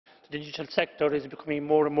the digital sector is becoming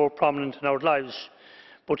more and more prominent in our lives,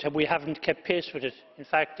 but we haven't kept pace with it. In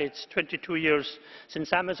fact, it's 22 years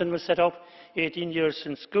since Amazon was set up, 18 years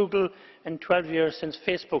since Google, and 12 years since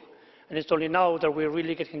Facebook. And it's only now that we're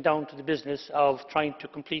really getting down to the business of trying to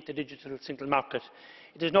complete the digital single market.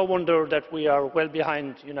 It is no wonder that we are well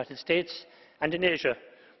behind the United States and in Asia,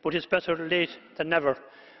 but it's better late than never.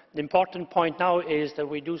 The important point now is that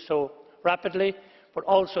we do so rapidly, but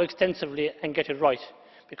also extensively, and get it right,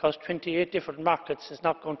 because 28 different markets is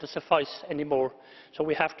not going to suffice anymore. So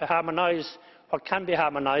we have to harmonise what can be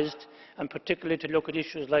harmonised, and particularly to look at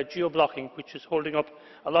issues like geo-blocking, which is holding up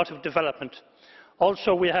a lot of development.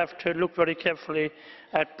 Also, we have to look very carefully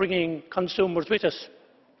at bringing consumers with us.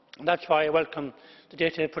 And that's why I welcome the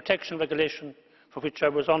Data Protection Regulation, for which I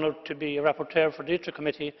was honoured to be a rapporteur for the ITRE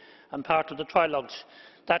Committee and part of the trilogues.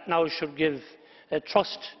 That now should give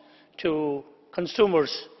trust to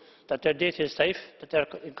consumers that their data is safe, that they are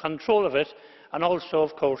in control of it, and also,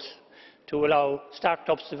 of course, to allow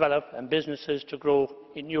start-ups to develop and businesses to grow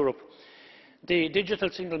in Europe. The digital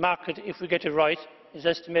single market, if we get it right, is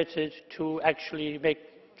estimated to actually make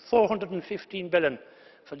 415 billion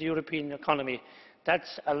for the European economy.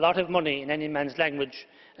 That's a lot of money in any man's language,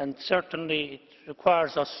 and certainly it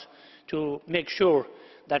requires us to make sure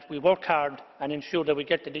that we work hard and ensure that we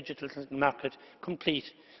get the digital single market complete,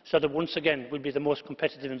 so that once again we'll be the most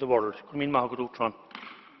competitive in the world.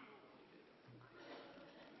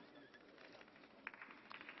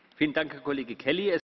 Vielen Dank, Herr Kollege Kelly.